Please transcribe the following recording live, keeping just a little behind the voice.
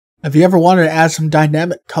Have you ever wanted to add some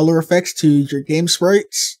dynamic color effects to your game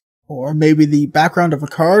sprites? Or maybe the background of a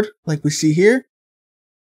card, like we see here?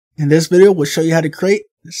 In this video, we'll show you how to create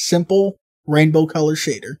a simple rainbow color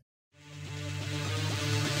shader.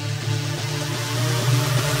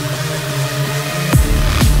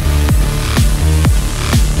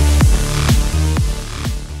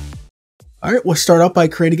 Alright, we'll start out by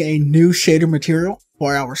creating a new shader material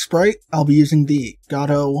for our sprite. I'll be using the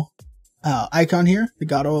Godot icon here, the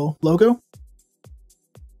Godot logo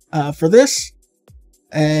for this.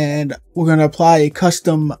 And we're going to apply a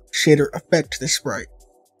custom shader effect to this sprite.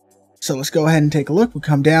 So let's go ahead and take a look. We'll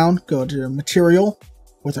come down, go to material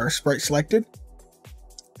with our sprite selected.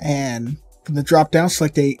 And from the drop down,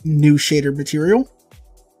 select a new shader material.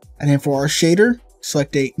 And then for our shader,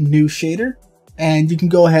 select a new shader. And you can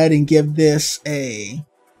go ahead and give this a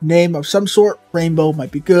name of some sort. Rainbow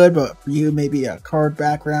might be good, but for you, maybe a card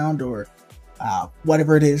background or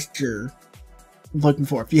whatever it is you're looking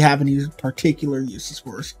for. If you have any particular uses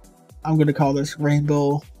for it, I'm going to call this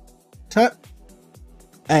Rainbow Tut.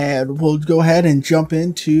 And we'll go ahead and jump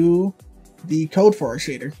into the code for our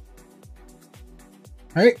shader.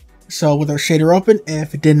 Alright, so with our shader open,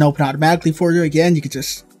 if it didn't open automatically for you, again, you can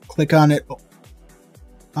just click on it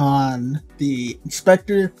on the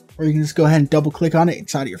inspector, or you can just go ahead and double click on it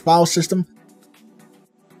inside of your file system.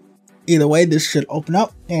 Either way, this should open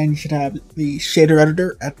up and you should have the shader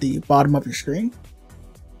editor at the bottom of your screen,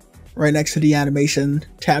 right next to the animation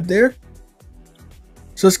tab there.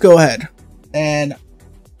 So let's go ahead. And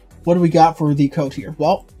what do we got for the code here?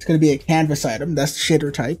 Well, it's going to be a canvas item. That's the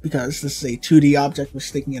shader type because this is a 2D object we're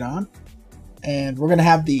sticking it on. And we're going to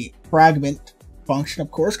have the fragment function,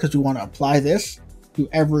 of course, because we want to apply this to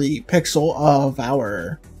every pixel of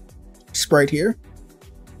our sprite here.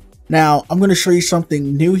 Now, I'm going to show you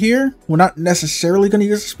something new here. We're not necessarily going to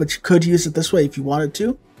use this, but you could use it this way if you wanted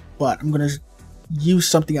to. But I'm going to use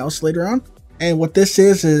something else later on. And what this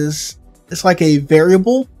is it's like a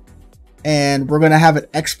variable. And we're going to have it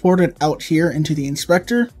exported out here into the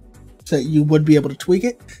inspector so that you would be able to tweak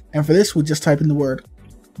it. And for this, we'll just type in the word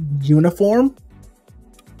uniform.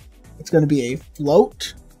 It's going to be a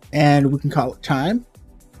float. And we can call it time.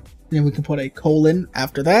 Then we can put a colon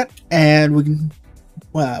after that. And we can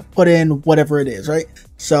put in whatever it is, right?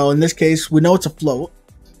 So in this case, we know it's a float.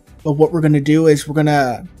 But what we're going to do is we're going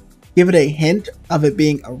to give it a hint of it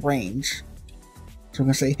being a range. So we're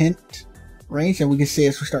going to say hint range. And we can see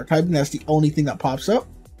as we start typing, that's the only thing that pops up.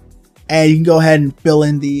 And you can go ahead and fill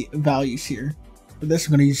in the values here. For this,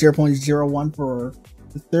 I'm going to use 0.01 for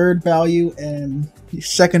the third value. And the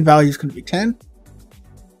second value is going to be 10.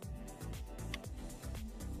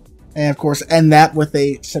 And of course, end that with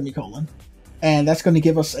a semicolon. And that's going to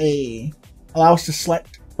give us allow us to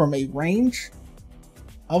select from a range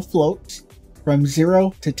of floats from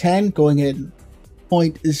 0 to 10 going in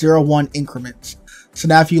 0.01 increments. So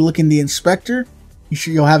now if you look in the inspector,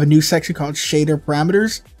 you'll have a new section called shader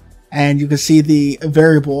parameters. And you can see the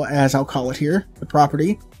variable, as I'll call it here, the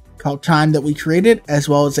property called time that we created, as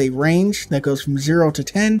well as a range that goes from 0 to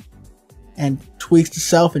 10 and tweaks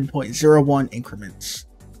itself in 0.01 increments.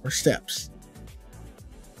 Or steps.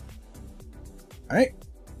 Alright,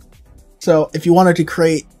 so if you wanted to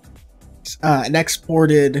create an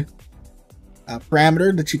exported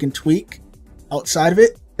parameter that you can tweak outside of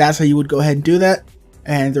it, that's how you would go ahead and do that.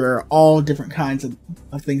 And there are all different kinds of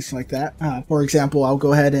things like that. For example, I'll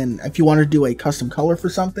go ahead and if you want to do a custom color for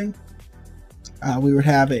something, we would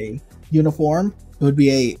have a uniform. It would be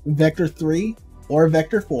a vector 3 or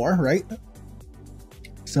vector 4, right?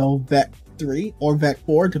 So vec 3 or vec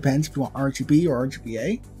 4 depends if you want RGB or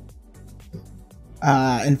RGBA.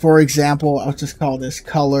 And for example, I'll just call this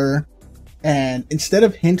color. And instead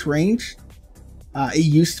of hint range, it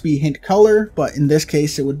used to be hint color, but in this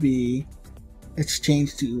case it's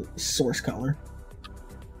changed to source color.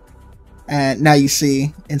 And now you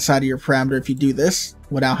see inside of your parameter, if you do this,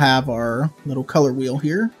 we'll now have our little color wheel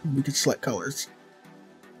here. We can select colors.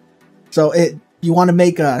 So you want to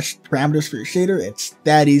make parameters for your shader, it's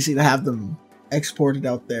that easy to have them exported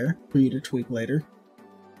out there for you to tweak later.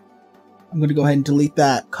 I'm going to go ahead and delete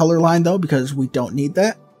that color line though, because we don't need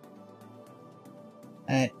that.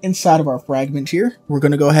 And inside of our fragment here, we're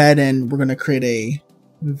going to go ahead and we're going to create a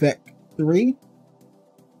vec3.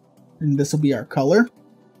 And this will be our color.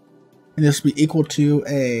 And this will be equal to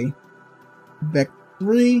a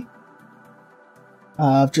vec3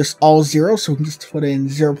 of just all 0, so we can just put in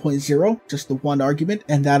 0.0, just the one argument,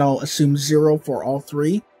 and that'll assume 0 for all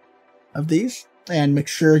 3 of these. And make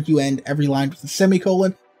sure you end every line with a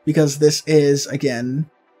semicolon, because this is, again,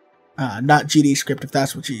 not GDScript if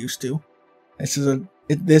that's what you're used to.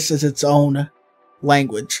 This is its own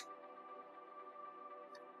language.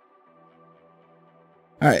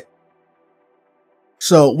 All right.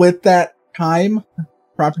 So with that time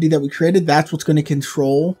property that we created, that's what's going to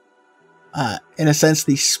control, in a sense,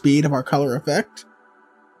 the speed of our color effect.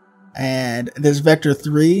 And this vector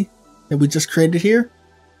 3 that we just created here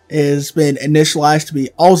has been initialized to be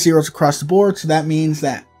all zeros across the board. So that means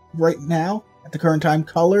that right now, at the current time,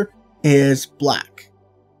 color is black.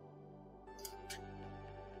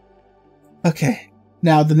 Okay.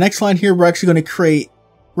 Now the next line here, we're actually going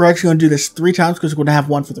to do this 3 times because we're going to have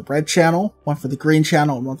one for the red channel, one for the green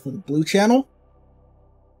channel, and one for the blue channel.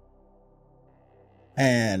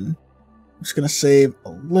 And I'm just going to save a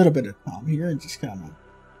little bit of time here and just kind of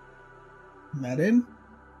put that in.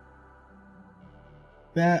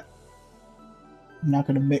 That. I'm not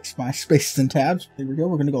going to mix my spaces and tabs. There we go.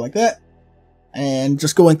 We're going to go like that. And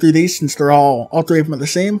just going through these, since they're all 3 of them are the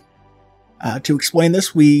same. To explain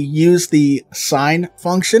this, we use the sine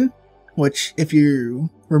function, which, if you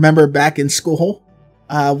remember back in school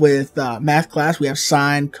with math class, we have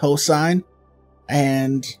sine, cosine,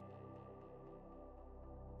 and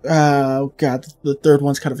god, the third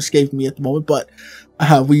one's kind of escaping me at the moment. But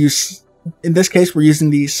in this case, we're using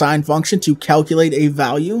the sine function to calculate a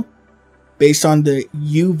value based on the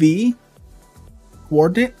UV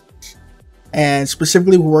coordinate, and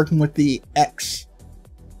specifically, we're working with the x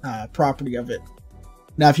property of it.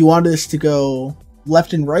 Now, if you wanted this to go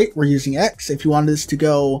left and right, we're using X. If you wanted this to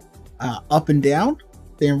go up and down,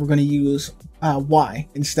 then we're going to use Y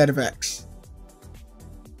instead of X.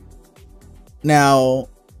 Now,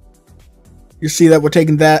 you see that we're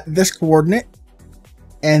taking this coordinate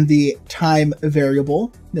and the time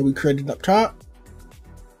variable that we created up top,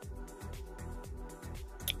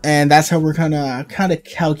 and that's how we're gonna kind of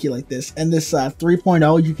calculate this. And this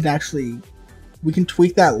 3.0, we can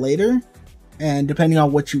tweak that later, and depending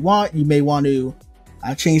on what you want, you may want to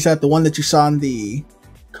change that. The one that you saw on the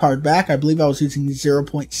card back, I believe I was using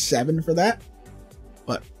 0.7 for that,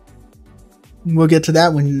 but we'll get to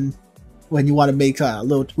that when you want to make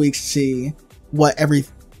little tweaks to see what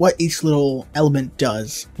each little element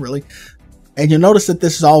does, really. And you'll notice that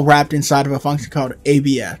this is all wrapped inside of a function called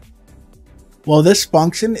ABF. Well, this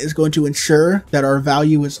function is going to ensure that our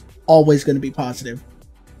value is always going to be positive.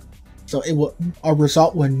 So our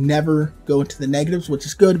result will never go into the negatives, which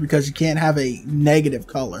is good because you can't have a negative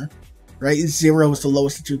color, right? 0 is the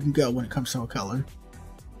lowest that you can go when it comes to a color.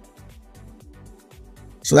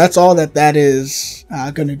 So that's all that is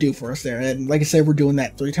going to do for us there. And like I said, we're doing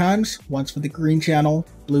that 3 times. Once for the green channel,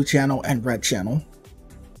 blue channel, and red channel.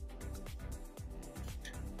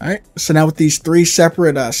 Alright, so now with these 3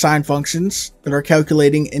 separate sine functions that are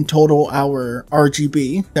calculating in total our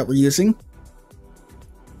RGB that we're using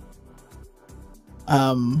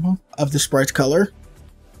of the sprite's color,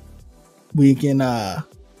 we can,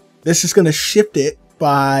 this is going to shift it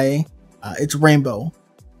by its rainbow,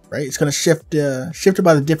 right? It's going to shift it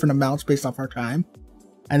by the different amounts based off our time.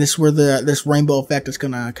 And this is where this rainbow effect is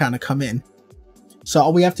going to kind of come in. So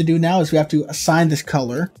all we have to do now is we have to assign this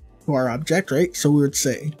color to our object, right? So we would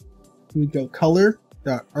say, we would go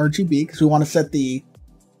color.rgb because we want to set the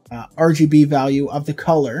RGB value of the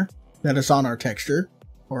color that is on our texture,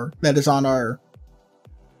 or that is on our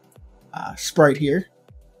sprite here.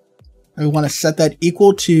 And we want to set that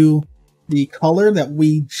equal to the color that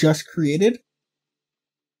we just created.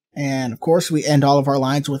 And of course, we end all of our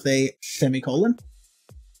lines with a semicolon.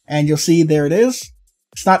 And you'll see there it is.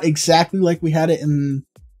 It's not exactly like we had it in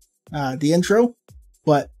the intro,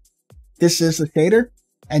 but this is the shader.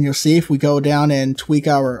 And you'll see if we go down and tweak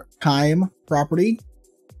our time property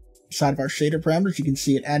inside of our shader parameters, you can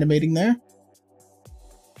see it animating there.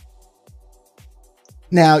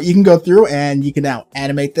 Now you can go through and you can now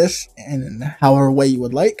animate this in however way you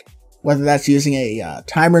would like, whether that's using a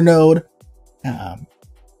timer node.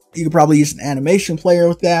 You could probably use an animation player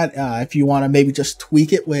with that if you want to maybe just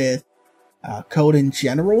tweak it with code in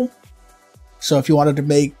general. So if you wanted to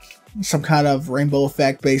make some kind of rainbow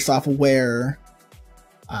effect based off of where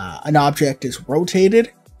an object is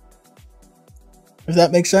rotated, if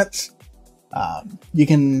that makes sense, you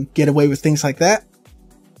can get away with things like that.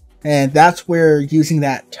 And that's where using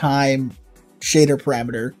that time shader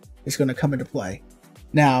parameter is going to come into play.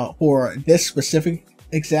 Now, for this specific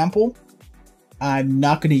example, I'm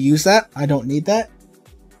not going to use that. I don't need that.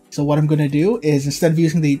 So what I'm going to do is, instead of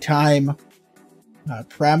using the time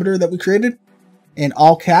parameter that we created, in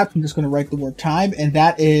all caps, I'm just going to write the word time, and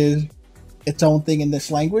that is its own thing in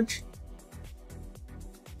this language.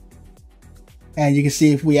 And you can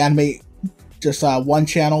see if we animate just one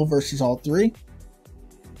channel versus all 3,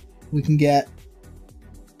 we can get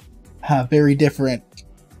very different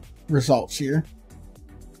results here.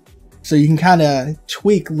 So you can kind of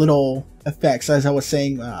tweak little effects, as I was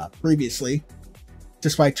saying previously.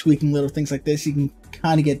 Just by tweaking little things like this, you can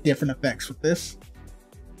kind of get different effects with this,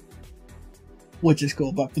 which is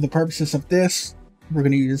cool. But for the purposes of this, we're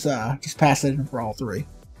going to use just pass it in for all three.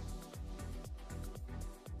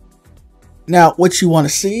 Now, what you want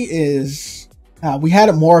to see is we had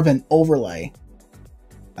it more of an overlay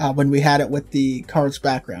when we had it with the card's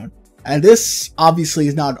background. And this obviously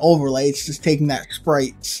is not an overlay, it's just taking that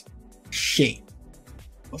sprite's shape,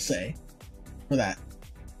 we'll say, for that.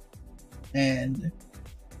 And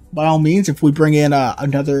by all means, if we bring in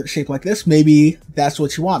another shape like this, maybe that's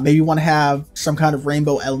what you want. Maybe you want to have some kind of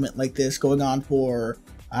rainbow element like this going on for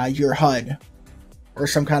your HUD, or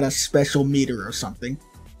some kind of special meter or something.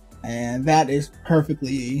 And that is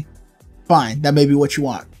perfectly fine. That may be what you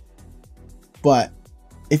want. But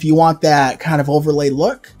if you want that kind of overlay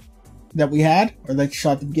look that we had, or that you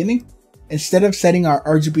saw at the beginning, instead of setting our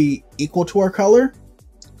RGB equal to our color,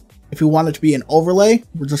 if we want it to be an overlay,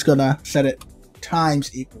 we're just going to set it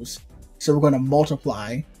times equals. So we're going to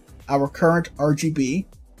multiply our current RGB,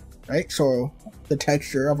 right? So the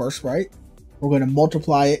texture of our sprite, we're going to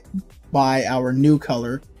multiply it by our new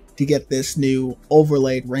color to get this new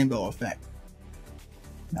overlaid rainbow effect.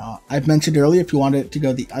 Now, I've mentioned earlier, if you want it to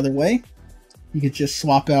go the other way, you could just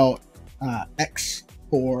swap out X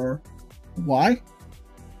for Y.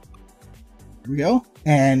 There we go.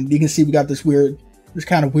 And you can see we got this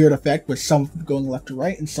kind of weird effect with some of it going left to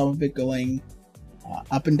right and some of it going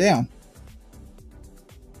up and down.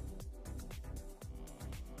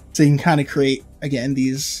 So you can kind of create, again,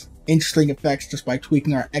 these interesting effects just by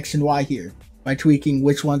tweaking our X and Y here. By tweaking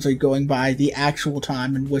which ones are going by the actual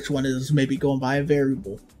time and which one is maybe going by a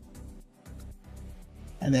variable.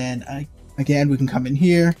 And then, again, we can come in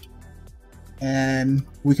here and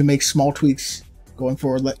we can make small tweaks going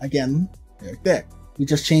forward. Again, like that. We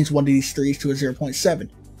just changed one of these 3s to a 0.7.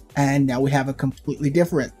 And now we have a completely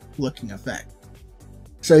different looking effect.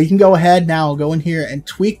 So you can go ahead now, go in here and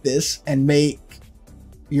tweak this and make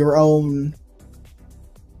your own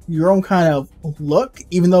kind of look,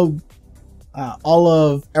 even though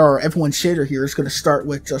everyone's shader here is going to start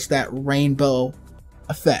with just that rainbow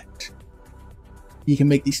effect. You can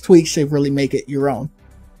make these tweaks to really make it your own.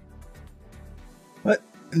 But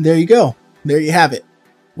there you go. There you have it.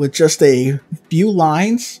 With just a few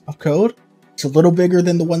lines of code. It's a little bigger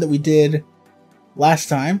than the one that we did last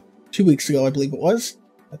time, 2 weeks ago, I believe it was,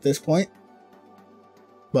 at this point.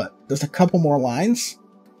 But just a couple more lines.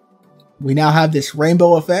 We now have this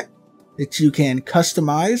rainbow effect that you can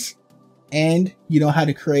customize, and you know how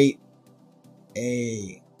to create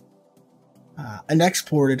an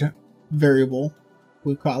exported variable,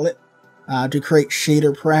 we call it, to create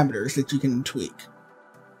shader parameters that you can tweak.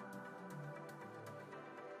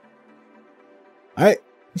 Alright,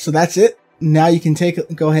 so that's it. Now you can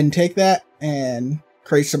go ahead and take that and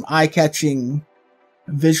create some eye-catching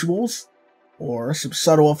visuals or some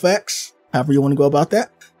subtle effects, however you want to go about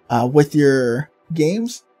that, with your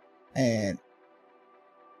games. And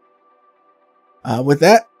with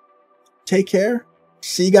that, take care.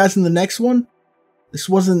 See you guys in the next one. This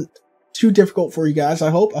wasn't too difficult for you guys, I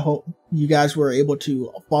hope. I hope you guys were able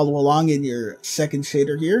to follow along in your second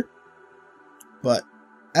shader here. But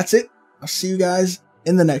that's it. I'll see you guys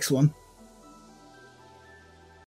in the next one.